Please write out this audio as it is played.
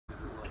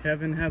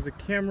Kevin has a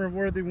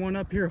camera-worthy one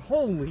up here.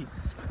 Holy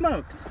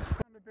smokes!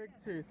 Found a big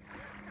tooth.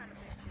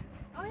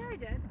 Oh yeah, I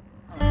did.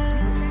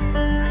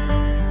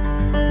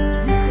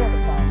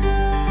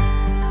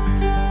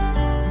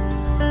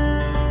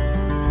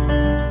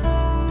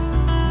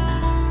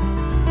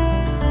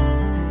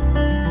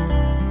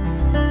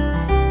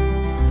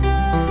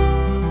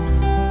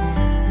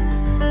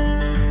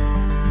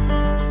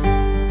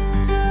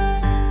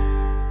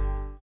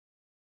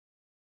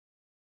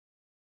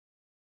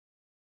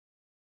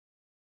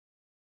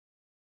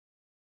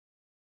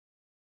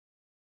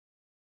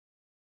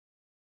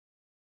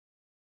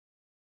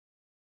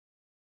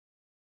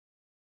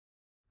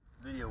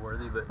 Video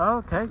worthy, but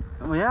Okay,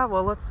 well, yeah,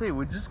 well, let's see.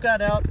 We just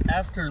got out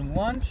after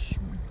lunch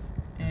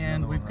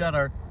and we've got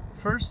our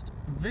first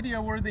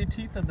video worthy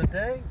teeth of the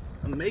day,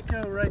 a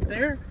mako right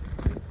there,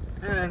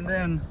 and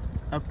then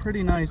a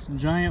pretty nice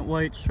giant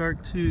white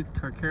shark tooth,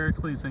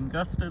 Carcharicles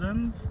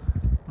angustidens,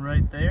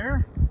 right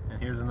there.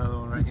 and here's another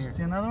one right Did here. you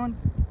see another one?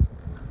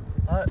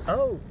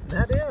 Oh,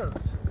 that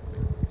is.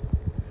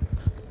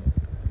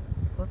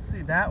 So let's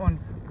see that one.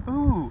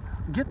 Ooh,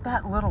 get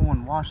that little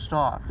one washed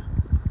off.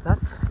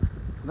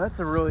 That's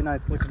a really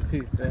nice looking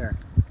tooth there.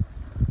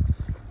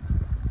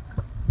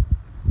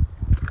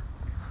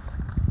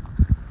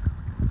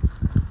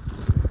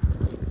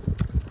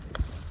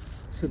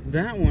 So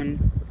that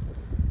one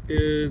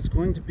is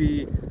going to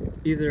be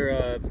either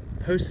a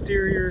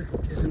posterior,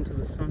 get into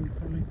the sun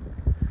for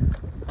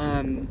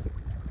me,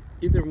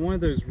 either one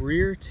of those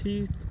rear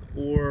teeth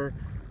or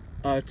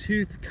a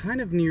tooth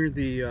kind of near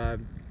the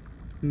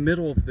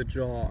middle of the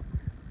jaw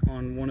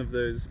on one of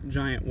those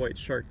giant white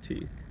shark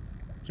teeth.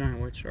 Giant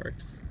white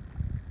sharks.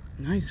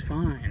 Nice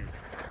find.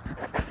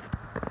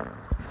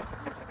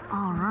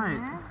 All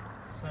right,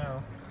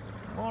 so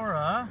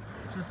Laura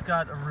just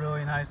got a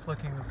really nice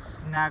looking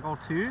snaggle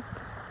tooth.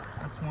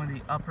 That's one of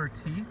the upper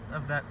teeth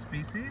of that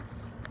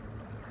species.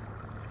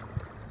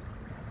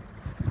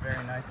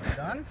 Very nicely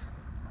done.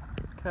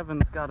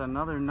 Kevin's got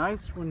another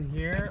nice one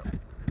here.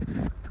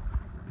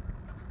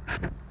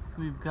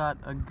 We've got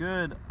a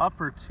good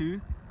upper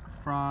tooth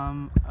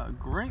from a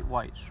great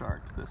white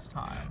shark this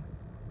time.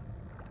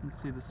 You can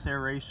see the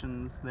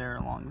serrations there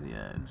along the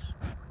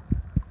edge.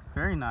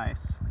 Very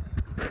nice.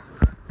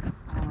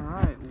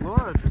 Alright,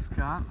 Laura just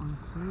got,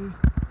 let's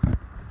see,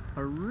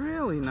 a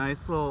really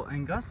nice little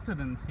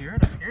angustidens here.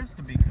 It appears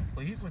to be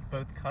complete with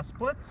both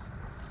cusplets.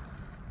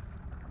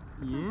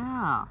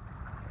 Yeah.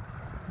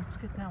 Let's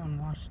get that one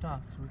washed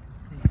off so we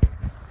can see.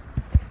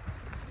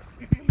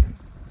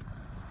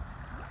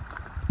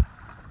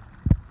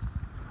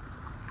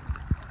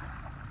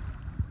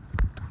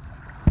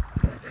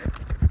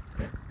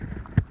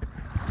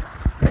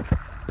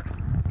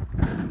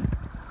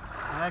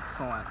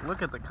 Excellent.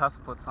 Look at the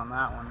cusplets on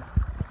that one.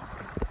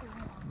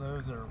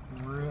 Those are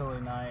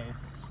really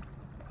nice.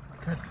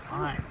 Good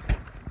find.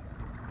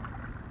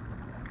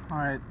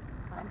 Alright,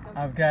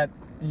 I've got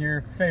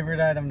your favorite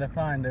item to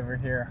find over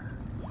here.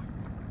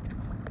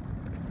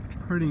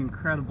 Pretty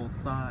incredible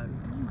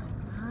size.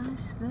 Oh my gosh,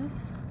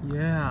 this?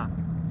 Yeah.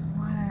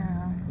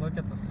 Wow. Look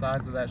at the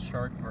size of that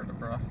shark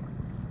vertebra.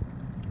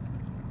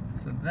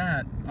 So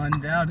that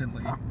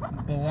undoubtedly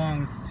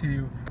belongs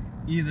to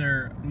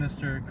either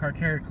Mr.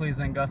 Carcharicles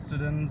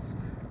angustidens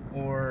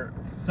or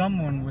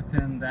someone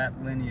within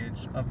that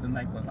lineage of the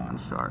megalodon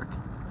shark.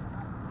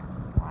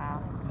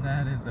 Wow.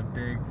 That is a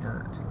big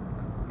bird.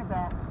 Look at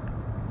that.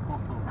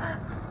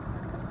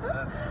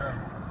 That's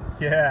incredible.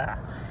 Yeah.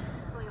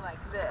 Usually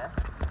like this.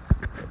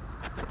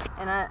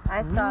 And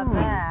I saw Ooh.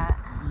 that.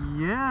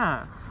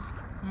 Yes.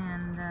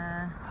 And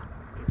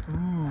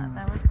Ooh.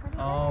 that was pretty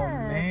Oh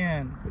good.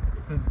 man.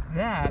 So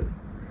that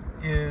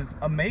is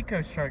a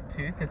mako shark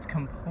tooth. It's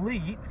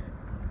complete.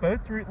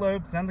 Both root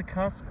lobes and the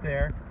cusp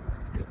there.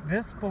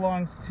 This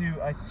belongs to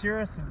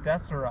Isurus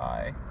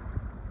deseri.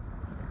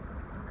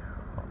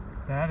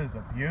 That is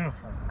a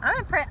beautiful one.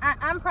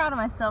 I'm proud of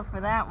myself for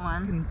that You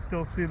one. can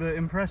still see the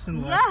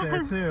impression left there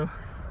Yes. too.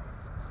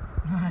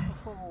 Nice.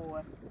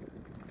 Oh.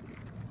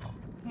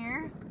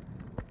 Here?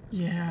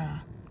 Yeah.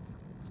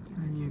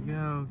 There you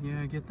go.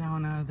 Yeah, get that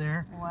one out of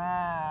there.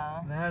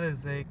 Wow. That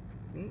is a,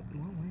 well, let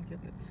me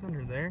get that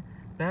center there.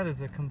 That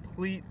is a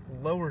complete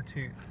lower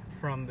tooth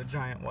from the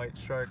giant white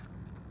shark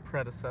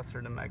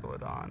predecessor to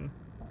Megalodon.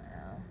 Wow.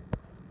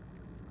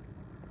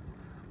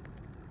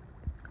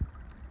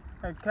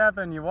 Hey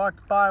Kevin, you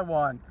walked by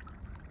one.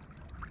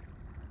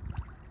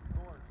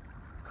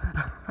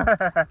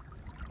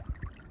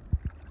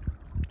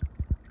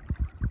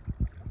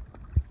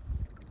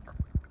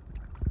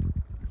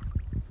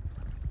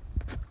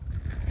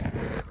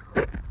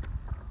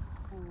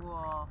 Cool.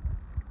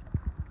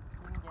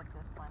 Let me get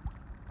this one.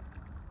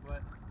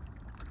 What?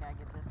 Gotta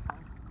get this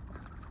one.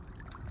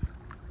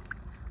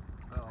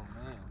 Oh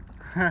man.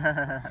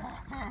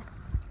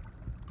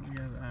 Look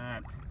at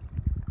that.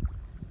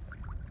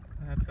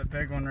 That's a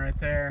big one right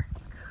there.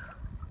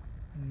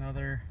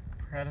 Another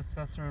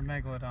predecessor of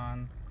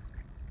Megalodon.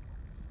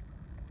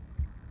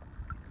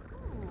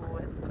 Ooh,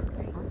 it's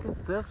pretty. Look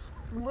at this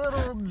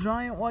little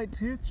giant white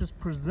tooth just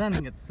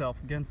presenting itself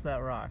against that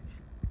rock.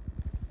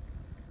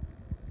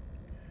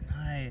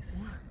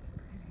 Nice.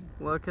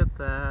 Look at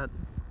that.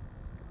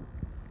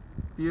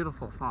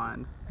 Beautiful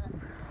find.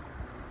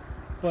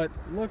 But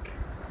look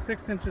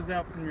 6 inches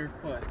out from your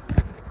foot.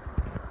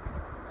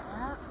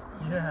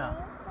 Yeah.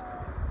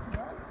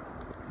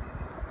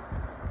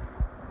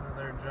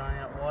 Another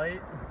giant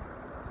white.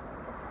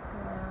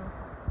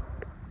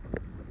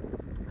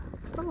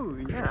 Oh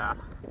yeah.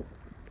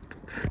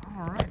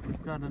 Alright,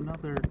 we've got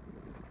another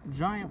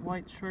giant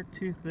white shark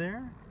tooth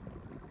there.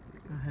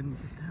 Go ahead and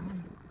get that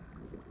one.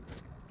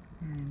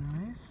 Very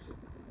nice.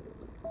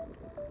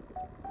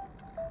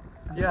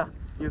 Yeah,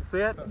 you see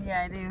it?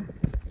 Yeah, I do.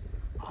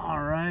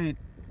 Alright.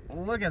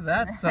 Look at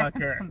that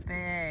sucker. That's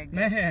big.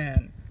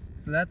 Man.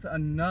 So that's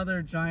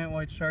another giant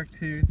white shark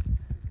tooth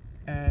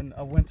and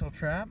a wintle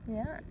trap.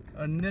 Yeah.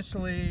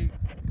 Initially,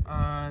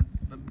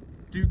 the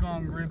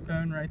dugong rib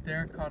bone right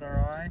there caught our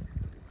eye.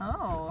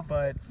 Oh.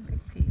 But big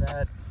piece.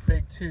 that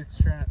big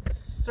tooth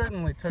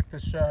certainly took the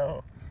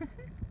show.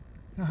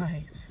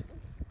 Nice.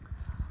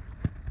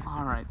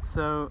 Alright,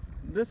 so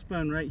this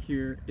bone right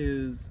here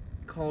is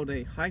called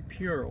a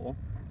hypural.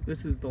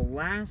 This is the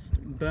last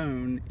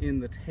bone in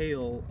the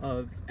tail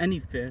of any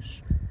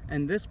fish,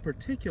 and this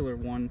particular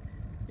one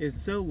is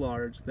so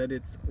large that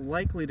it's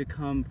likely to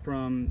come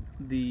from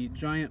the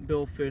giant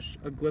billfish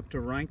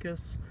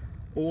Aglyptorhynchus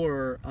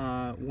or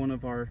one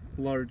of our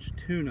large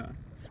tuna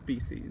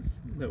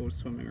species that was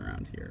swimming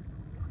around here.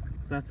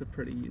 So that's a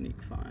pretty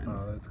unique find.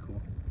 Oh, that's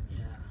cool.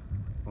 Yeah.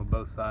 On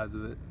both sides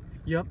of it.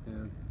 Yep. Yeah.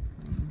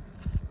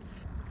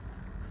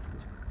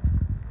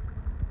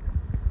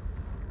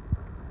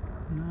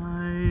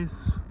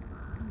 Nice.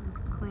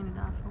 Clean it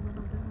off a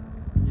little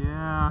bit.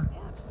 Yeah.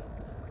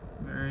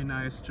 Very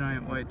nice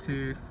giant white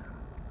tooth.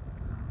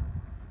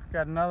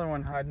 Got another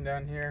one hiding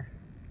down here.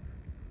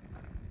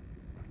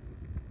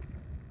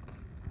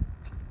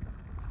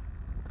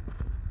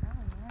 Oh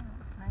yeah,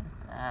 that's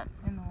nice. That.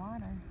 In the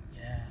water.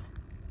 Yeah.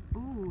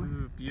 Ooh.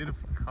 Ooh,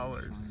 beautiful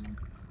colors.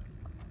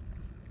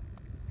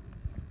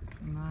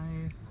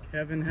 Nice.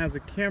 Kevin has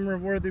a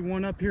camera-worthy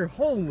one up here.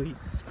 Holy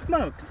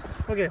smokes!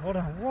 Okay, hold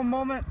on one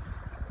moment.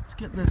 Let's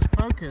get this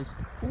focused.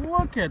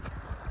 Look at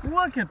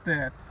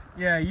this.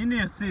 Yeah, you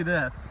need to see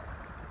this.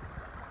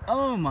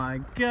 Oh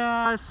my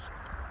gosh.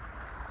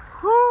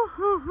 Whoo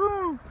hoo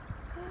hoo.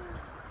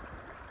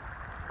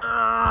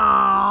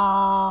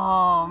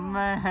 Oh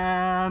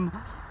man.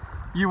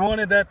 You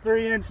wanted that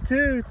 3-inch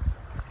tooth.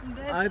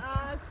 That's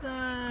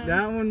awesome.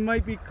 That one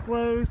might be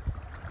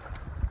close.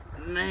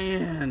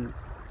 Man.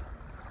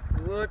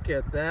 Look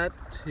at that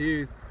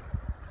tooth.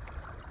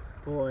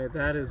 Boy,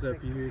 that is a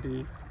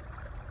beauty.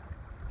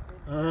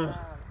 Oh,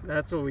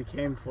 that's what we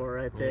came for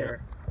right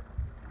there.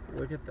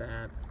 Look at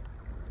that.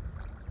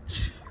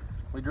 Jeez.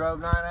 We drove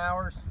 9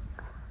 hours.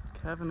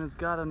 Kevin has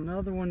got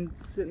another one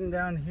sitting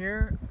down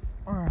here.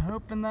 We're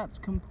hoping that's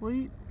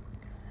complete.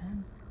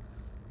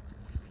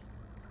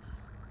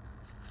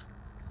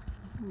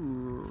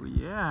 Ooh,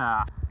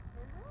 yeah.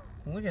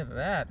 Look at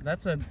that.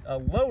 That's a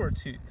lower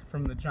tooth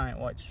from the giant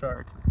white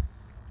shark.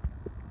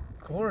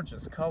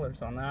 Gorgeous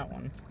colors on that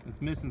one.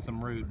 It's missing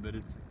some root, but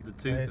the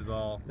tooth is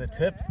all. The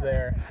tip's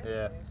there.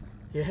 Yeah.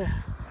 Yeah.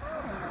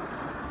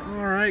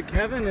 All right,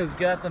 Kevin has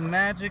got the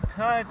magic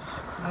touch.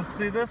 Let's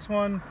see this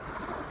one.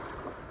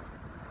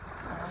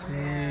 Oh,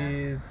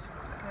 Jeez.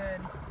 yeah.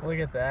 Good. Look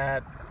at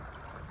that.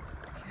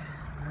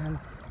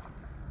 That's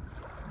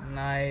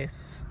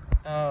nice.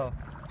 Oh,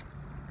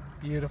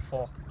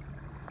 beautiful.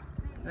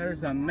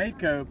 There's a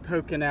mako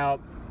poking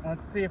out.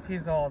 Let's see if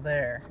he's all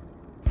there.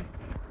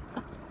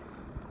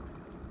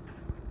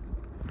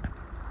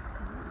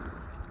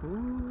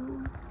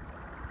 Ooh.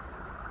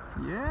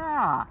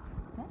 Yeah.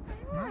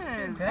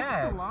 That's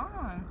bad.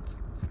 long.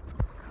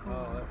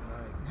 Oh, that's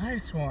nice.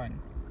 Nice one.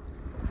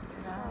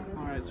 Nice.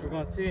 All right, so we're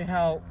gonna see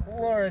how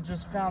Laura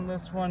just found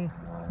this one.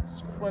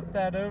 Just flip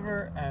that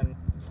over and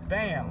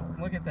bam,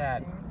 look at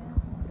that.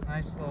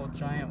 Nice little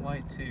giant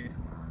white tooth.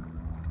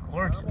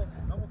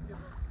 Gorgeous.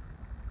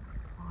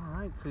 All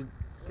right, so you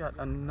got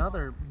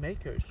another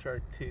mako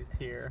shark tooth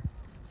here.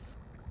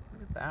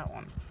 Look at that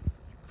one.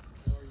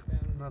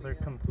 Another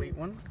complete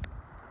one.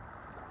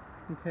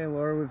 Okay,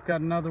 Laura, we've got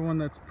another one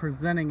that's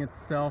presenting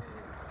itself.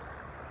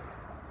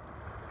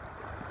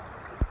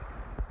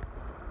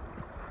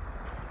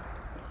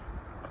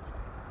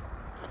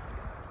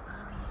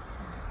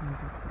 Look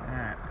at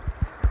that.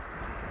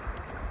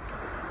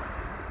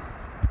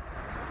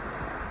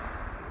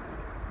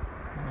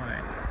 Boy,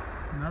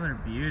 another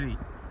beauty.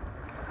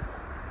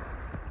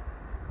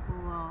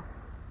 Cool.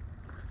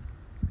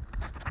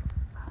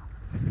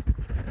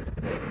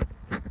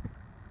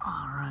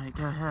 All right,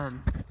 go ahead.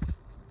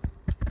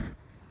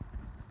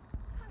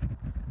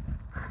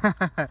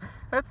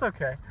 That's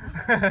okay.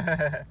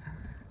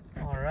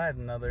 All right,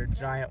 another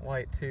giant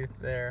white tooth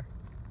there.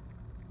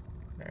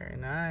 Very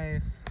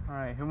nice. All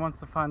right, who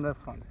wants to find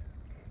this one?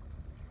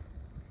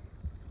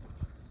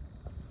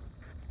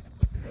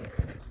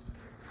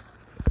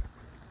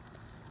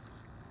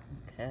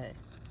 Okay.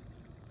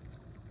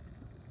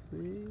 Let's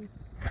see.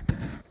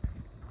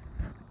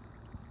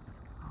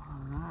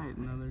 All right,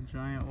 another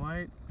giant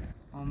white.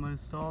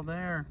 Almost all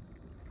there.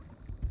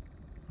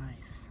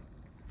 Nice.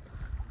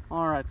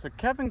 Alright, so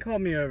Kevin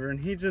called me over and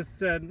he just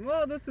said,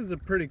 well, this is a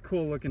pretty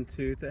cool looking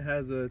tooth. It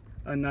has a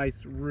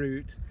nice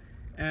root.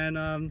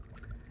 And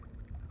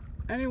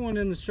anyone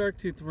in the shark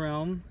tooth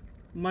realm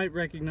might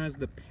recognize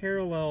the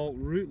parallel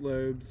root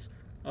lobes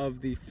of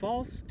the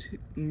false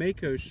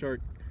mako shark,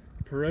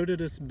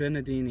 Parotidus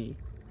benedini.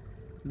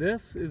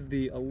 This is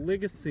the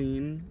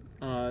Oligocene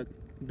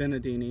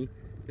benedini.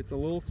 It's a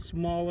little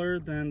smaller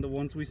than the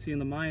ones we see in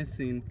the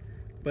Miocene,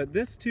 but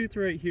this tooth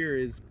right here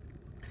is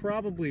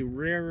probably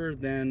rarer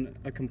than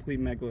a complete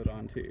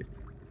megalodon tooth.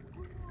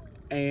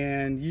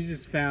 And you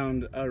just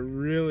found a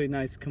really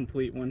nice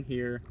complete one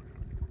here.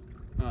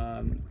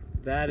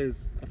 That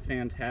is a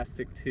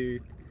fantastic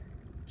tooth.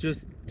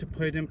 Just to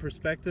put it in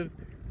perspective,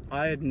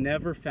 I had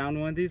never found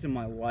one of these in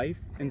my life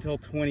until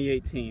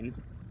 2018.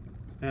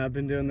 And I've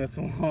been doing this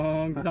a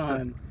long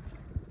time.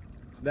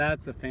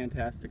 That's a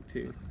fantastic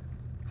tooth.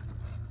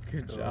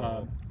 Good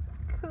job.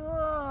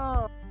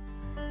 Cool.